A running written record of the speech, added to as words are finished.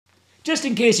Just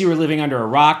in case you were living under a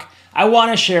rock, I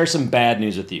want to share some bad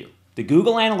news with you. The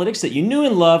Google Analytics that you knew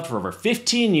and loved for over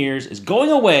 15 years is going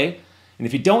away, and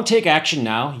if you don't take action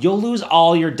now, you'll lose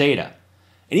all your data.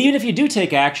 And even if you do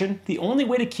take action, the only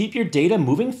way to keep your data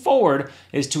moving forward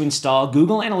is to install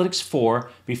Google Analytics 4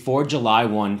 before July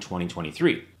 1,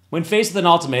 2023. When faced with an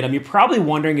ultimatum, you're probably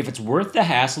wondering if it's worth the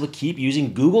hassle to keep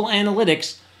using Google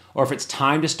Analytics or if it's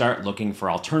time to start looking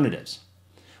for alternatives.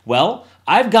 Well,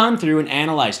 I've gone through and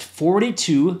analyzed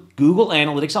 42 Google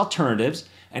Analytics alternatives,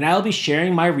 and I'll be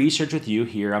sharing my research with you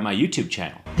here on my YouTube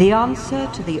channel. The answer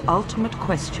to the ultimate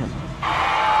question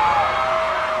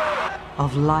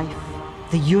of life,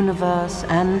 the universe,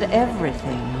 and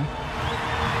everything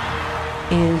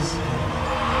is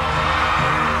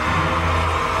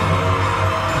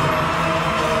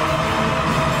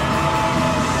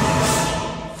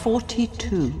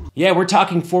 42. Yeah, we're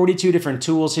talking 42 different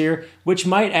tools here, which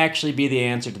might actually be the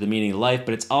answer to the meaning of life,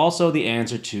 but it's also the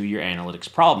answer to your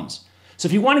analytics problems. So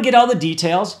if you want to get all the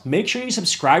details, make sure you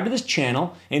subscribe to this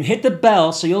channel and hit the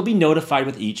bell so you'll be notified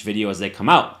with each video as they come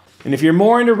out. And if you're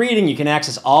more into reading, you can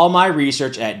access all my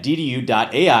research at ddu.ai/byga.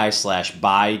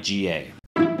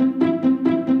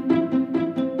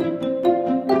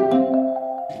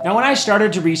 Now, when I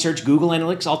started to research Google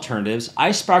Analytics alternatives,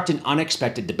 I sparked an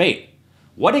unexpected debate.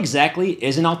 What exactly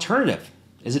is an alternative?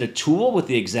 Is it a tool with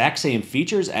the exact same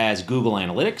features as Google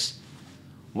Analytics?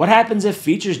 What happens if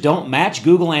features don't match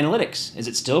Google Analytics? Is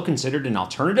it still considered an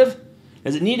alternative?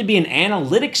 Does it need to be an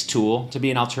analytics tool to be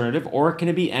an alternative, or can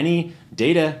it be any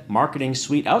data marketing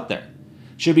suite out there?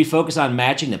 Should we focus on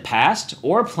matching the past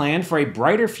or plan for a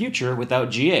brighter future without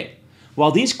GA?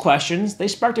 Well, these questions, they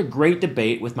sparked a great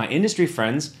debate with my industry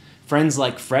friends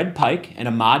like Fred Pike and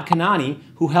Ahmad Kanani,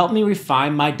 who helped me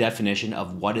refine my definition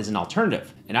of what is an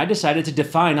alternative. And I decided to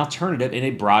define alternative in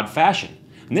a broad fashion.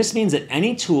 And this means that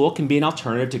any tool can be an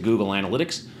alternative to Google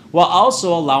Analytics, while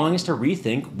also allowing us to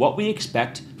rethink what we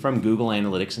expect from Google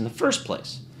Analytics in the first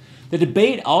place. The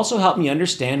debate also helped me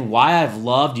understand why I've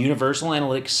loved Universal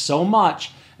Analytics so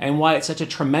much and why it's such a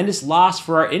tremendous loss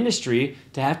for our industry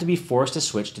to have to be forced to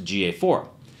switch to GA4.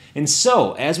 And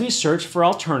so, as we search for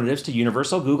alternatives to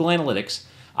Universal Google Analytics,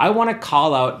 I want to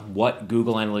call out what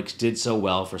Google Analytics did so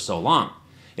well for so long.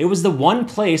 It was the one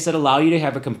place that allowed you to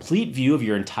have a complete view of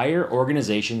your entire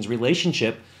organization's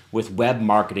relationship with web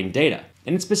marketing data.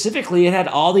 And specifically, it had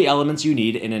all the elements you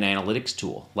need in an analytics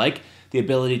tool, like the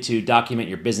ability to document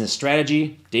your business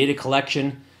strategy, data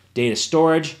collection, data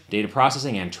storage, data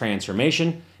processing and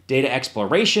transformation, data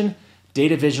exploration,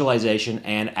 data visualization,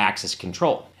 and access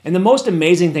control. And the most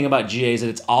amazing thing about GA is that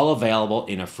it's all available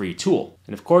in a free tool.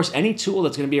 And of course, any tool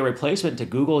that's going to be a replacement to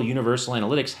Google Universal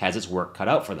Analytics has its work cut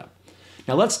out for them.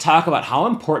 Now let's talk about how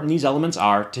important these elements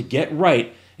are to get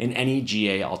right in any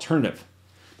GA alternative.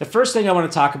 The first thing I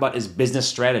want to talk about is business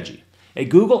strategy. A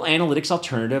Google Analytics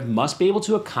alternative must be able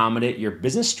to accommodate your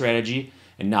business strategy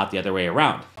and not the other way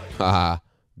around. Haha,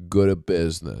 good at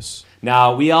business.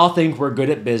 Now, we all think we're good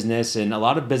at business, and a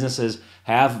lot of businesses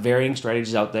have varying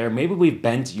strategies out there. Maybe we've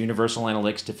bent Universal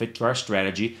Analytics to fit to our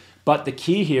strategy, but the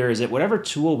key here is that whatever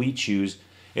tool we choose,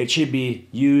 it should be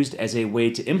used as a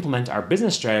way to implement our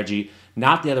business strategy,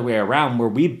 not the other way around, where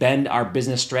we bend our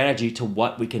business strategy to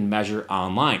what we can measure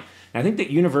online. And I think that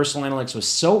Universal Analytics was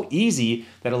so easy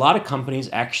that a lot of companies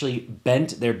actually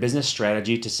bent their business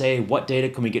strategy to say, what data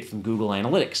can we get from Google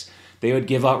Analytics? They would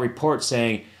give out reports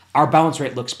saying, our bounce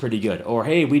rate looks pretty good, or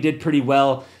hey, we did pretty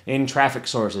well in traffic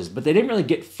sources, but they didn't really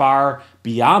get far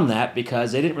beyond that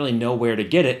because they didn't really know where to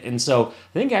get it. And so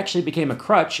I think it actually became a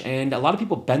crutch, and a lot of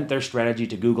people bent their strategy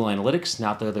to Google Analytics,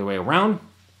 not the other way around.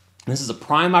 And this is a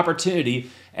prime opportunity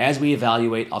as we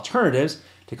evaluate alternatives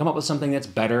to come up with something that's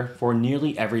better for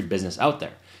nearly every business out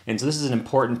there. And so this is an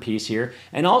important piece here.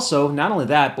 And also, not only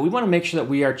that, but we want to make sure that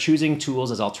we are choosing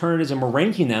tools as alternatives and we're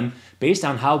ranking them based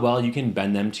on how well you can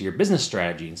bend them to your business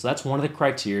strategy. And so that's one of the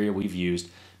criteria we've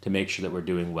used to make sure that we're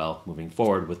doing well moving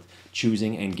forward with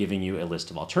choosing and giving you a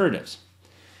list of alternatives.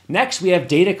 Next, we have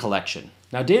data collection.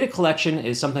 Now, data collection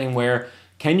is something where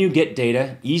can you get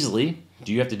data easily?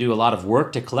 Do you have to do a lot of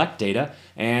work to collect data?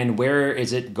 And where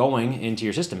is it going into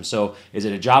your system? So is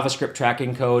it a JavaScript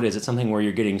tracking code? Is it something where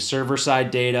you're getting server-side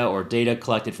data or data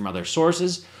collected from other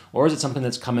sources? Or is it something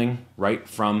that's coming right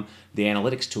from the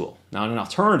analytics tool? Now, an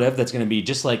alternative that's going to be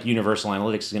just like Universal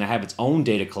Analytics is going to have its own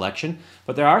data collection,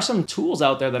 but there are some tools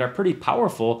out there that are pretty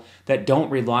powerful that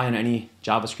don't rely on any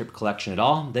JavaScript collection at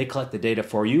all. They collect the data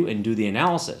for you and do the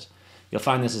analysis. You'll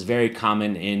find this is very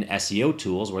common in SEO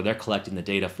tools where they're collecting the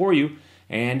data for you.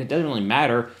 And it doesn't really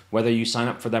matter whether you sign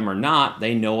up for them or not,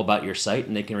 they know about your site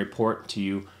and they can report to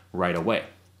you right away.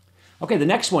 Okay, the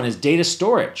next one is data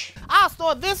storage. I'll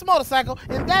store this motorcycle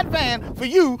in that van for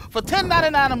you for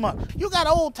 $10.99 a month. You got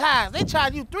old tires, they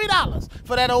charge you $3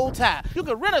 for that old tire. You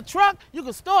can rent a truck, you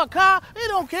can store a car, they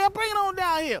don't care, bring it on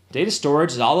down here. Data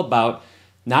storage is all about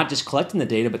not just collecting the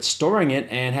data, but storing it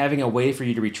and having a way for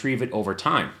you to retrieve it over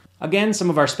time. Again, some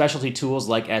of our specialty tools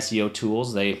like SEO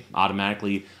tools, they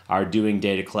automatically are doing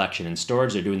data collection and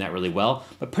storage. They're doing that really well.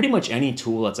 But pretty much any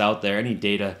tool that's out there, any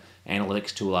data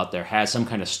analytics tool out there has some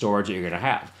kind of storage that you're going to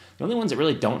have. The only ones that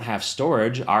really don't have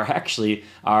storage are actually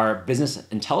our business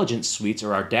intelligence suites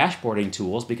or our dashboarding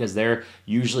tools, because they're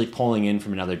usually pulling in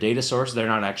from another data source. They're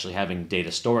not actually having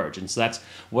data storage. And so that's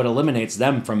what eliminates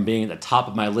them from being at the top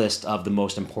of my list of the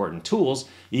most important tools,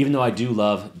 even though I do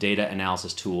love data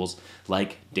analysis tools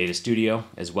like Data Studio,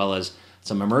 as well as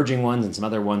some emerging ones and some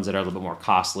other ones that are a little bit more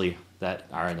costly that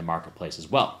are in the marketplace as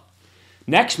well.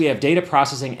 Next, we have data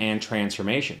processing and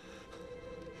transformation.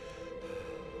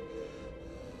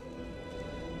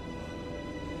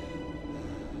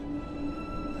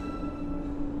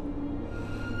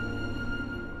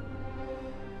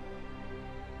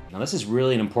 Now, this is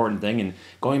really an important thing, and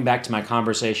going back to my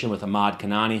conversation with Ahmad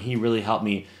Kanani, he really helped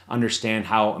me understand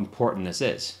how important this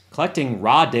is. Collecting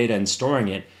raw data and storing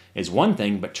it is one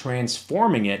thing, but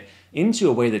transforming it into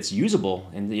a way that's usable,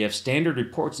 and you have standard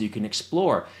reports that you can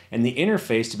explore, and the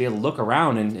interface to be able to look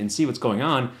around and see what's going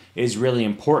on is really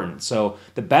important. So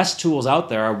the best tools out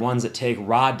there are ones that take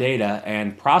raw data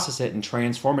and process it and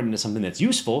transform it into something that's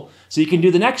useful, so you can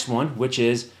do the next one, which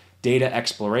is data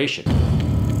exploration.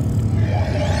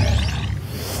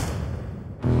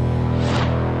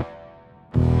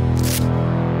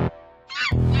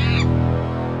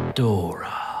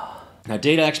 Now,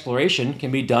 data exploration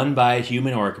can be done by a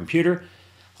human or a computer.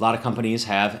 A lot of companies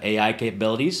have AI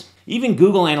capabilities. Even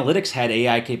Google Analytics had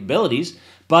AI capabilities,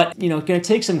 but it's going to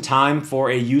take some time for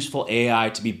a useful AI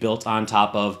to be built on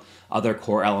top of other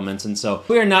core elements. And so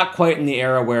we are not quite in the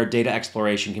era where data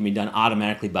exploration can be done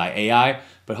automatically by AI,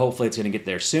 but hopefully it's going to get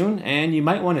there soon. And you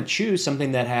might want to choose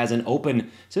something that has an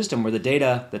open system where the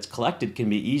data that's collected can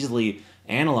be easily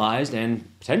analyzed and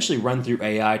potentially run through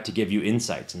AI to give you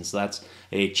insights. And so that's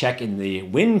a check in the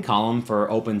win column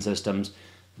for open systems,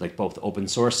 like both open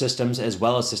source systems as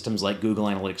well as systems like Google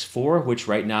Analytics 4, which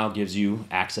right now gives you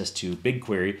access to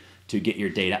BigQuery to get your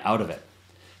data out of it.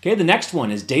 Okay, the next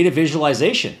one is data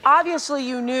visualization. Obviously,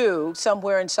 you knew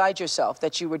somewhere inside yourself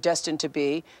that you were destined to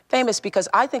be famous, because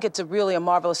I think it's really a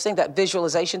marvelous thing, that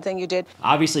visualization thing you did.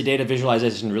 Obviously, data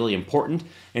visualization is really important.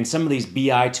 And some of these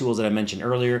BI tools that I mentioned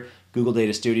earlier, Google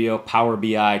Data Studio, Power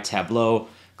BI, Tableau,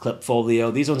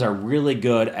 Clipfolio, these ones are really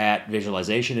good at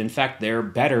visualization. In fact, they're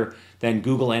better than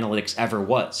Google Analytics ever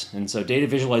was. And so data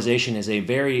visualization is a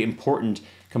very important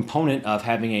component of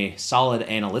having a solid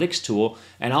analytics tool.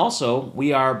 And also,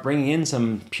 we are bringing in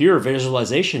some pure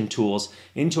visualization tools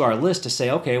into our list to say,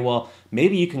 okay, well,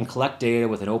 maybe you can collect data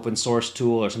with an open source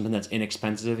tool or something that's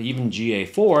inexpensive, even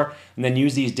GA4, and then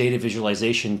use these data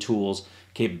visualization tools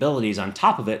capabilities on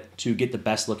top of it to get the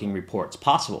best looking reports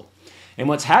possible. And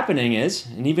what's happening is,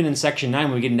 and even in section 9,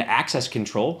 when we get into access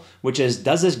control, which is,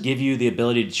 does this give you the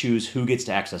ability to choose who gets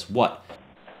to access what?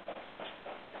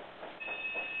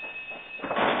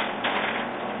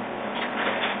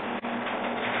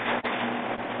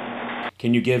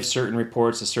 Can you give certain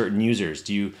reports to certain users?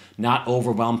 Do you not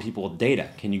overwhelm people with data?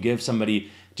 Can you give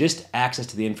somebody just access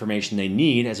to the information they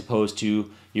need as opposed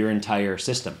to your entire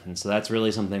system? And so that's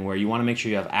really something where you want to make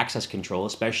sure you have access control,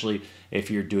 especially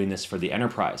if you're doing this for the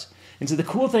enterprise. And so the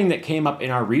cool thing that came up in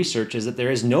our research is that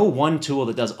there is no one tool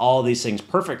that does all these things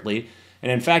perfectly.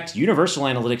 And in fact, Universal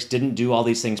Analytics didn't do all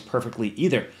these things perfectly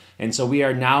either. And so we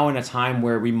are now in a time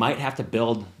where we might have to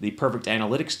build the perfect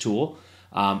analytics tool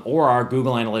or our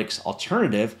Google Analytics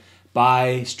alternative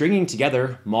by stringing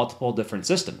together multiple different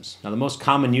systems. Now, the most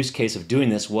common use case of doing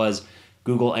this was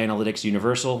Google Analytics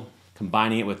Universal,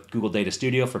 combining it with Google Data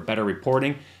Studio for better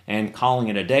reporting and calling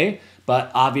it a day.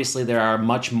 But obviously, there are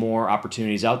much more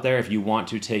opportunities out there. If you want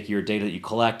to take your data that you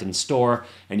collect and store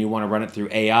and you want to run it through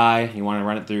AI, you want to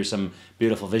run it through some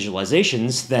beautiful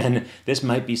visualizations, then this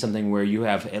might be something where you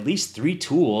have at least 3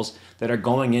 tools that are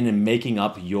going in and making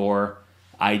up your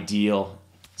ideal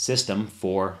system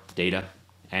for data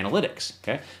analytics.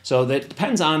 Okay, so that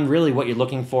depends on really what you're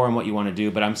looking for and what you want to do,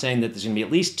 but I'm saying that there's going to be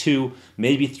at least 2,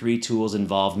 maybe 3 tools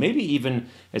involved, maybe even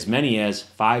as many as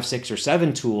 5, 6, or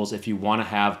 7 tools if you want to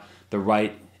have the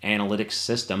right analytics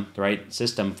system, the right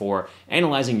system for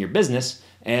analyzing your business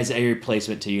as a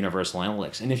replacement to Universal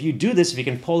Analytics. And if you do this, if you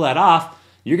can pull that off,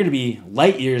 you're going to be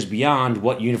light years beyond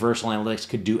what Universal Analytics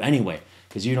could do anyway,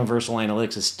 because Universal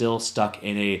Analytics is still stuck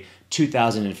in a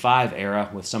 2005 era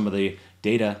with some of the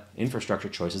data infrastructure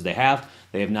choices they have.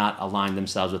 They have not aligned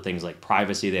themselves with things like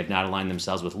privacy. They have not aligned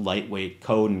themselves with lightweight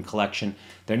code and collection.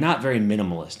 They're not very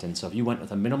minimalist. And so if you went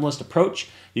with a minimalist approach,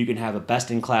 you can have a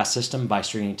best-in-class system by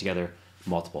stringing together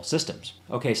multiple systems.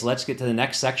 Okay, so let's get to the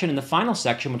next section and the final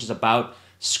section, which is about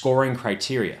scoring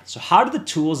criteria. So how do the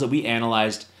tools that we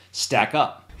analyzed stack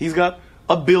up? He's got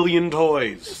a billion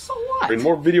toys. So what? And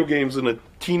more video games than a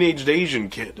teenaged Asian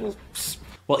kid.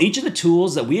 Well, each of the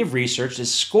tools that we have researched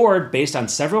is scored based on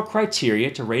several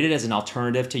criteria to rate it as an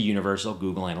alternative to universal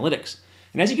Google Analytics.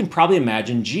 And as you can probably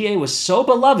imagine, GA was so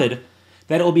beloved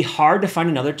that it will be hard to find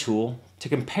another tool to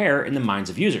compare in the minds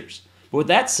of users. But with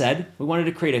that said, we wanted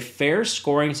to create a fair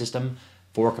scoring system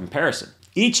for comparison.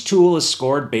 Each tool is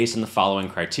scored based on the following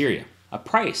criteria. A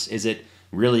price. Is it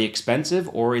really expensive,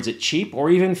 or is it cheap, or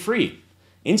even free?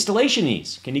 Installation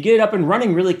ease. Can you get it up and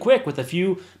running really quick with a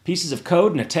few pieces of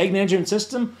code and a tag management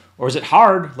system? Or is it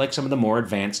hard like some of the more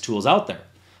advanced tools out there?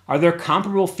 Are there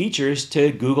comparable features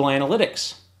to Google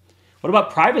Analytics? What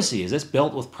about privacy? Is this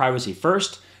built with privacy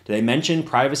first? Do they mention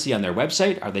privacy on their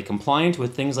website? Are they compliant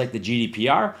with things like the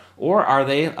GDPR? Or are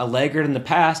they a laggard in the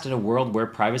past in a world where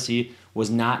privacy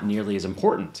was not nearly as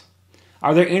important?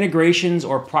 Are there integrations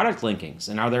or product linkings?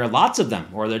 And are there lots of them,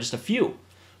 or are there just a few?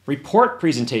 Report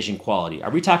presentation quality. Are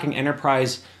we talking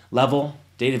enterprise level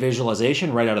data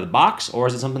visualization right out of the box, or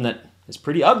is it something that is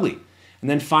pretty ugly? And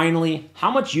then finally,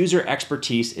 how much user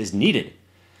expertise is needed?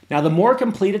 Now, the more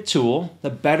complete a tool,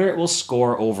 the better it will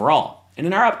score overall. And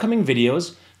in our upcoming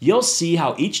videos, you'll see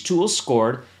how each tool is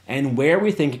scored and where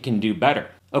we think it can do better.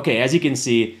 Okay, as you can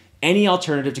see, any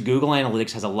alternative to Google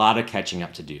Analytics has a lot of catching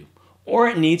up to do, or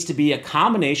it needs to be a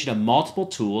combination of multiple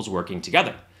tools working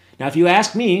together. Now, if you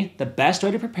ask me, the best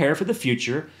way to prepare for the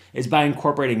future is by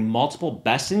incorporating multiple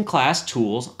best-in-class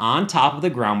tools on top of the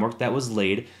groundwork that was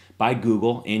laid by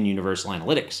Google in Universal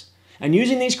Analytics. And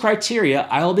using these criteria,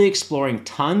 I will be exploring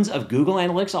tons of Google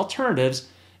Analytics alternatives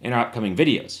in our upcoming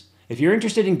videos. If you're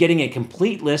interested in getting a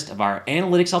complete list of our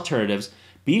analytics alternatives,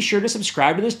 be sure to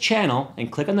subscribe to this channel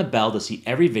and click on the bell to see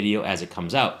every video as it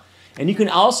comes out. And you can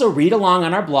also read along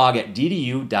on our blog at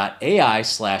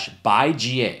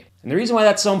ddu.ai/byga. And the reason why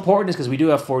that's so important is because we do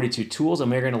have 42 tools, and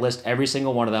we're going to list every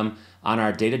single one of them on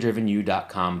our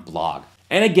datadrivenyou.com blog.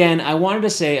 And again, I wanted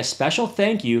to say a special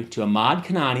thank you to Ahmad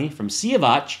Kanani from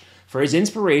Siavach for his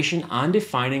inspiration on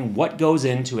defining what goes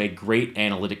into a great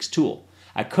analytics tool.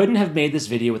 I couldn't have made this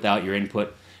video without your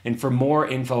input. And for more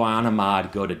info on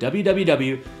Ahmad, go to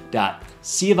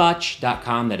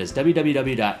www.siavach.com. That is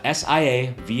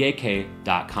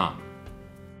www.siavak.com.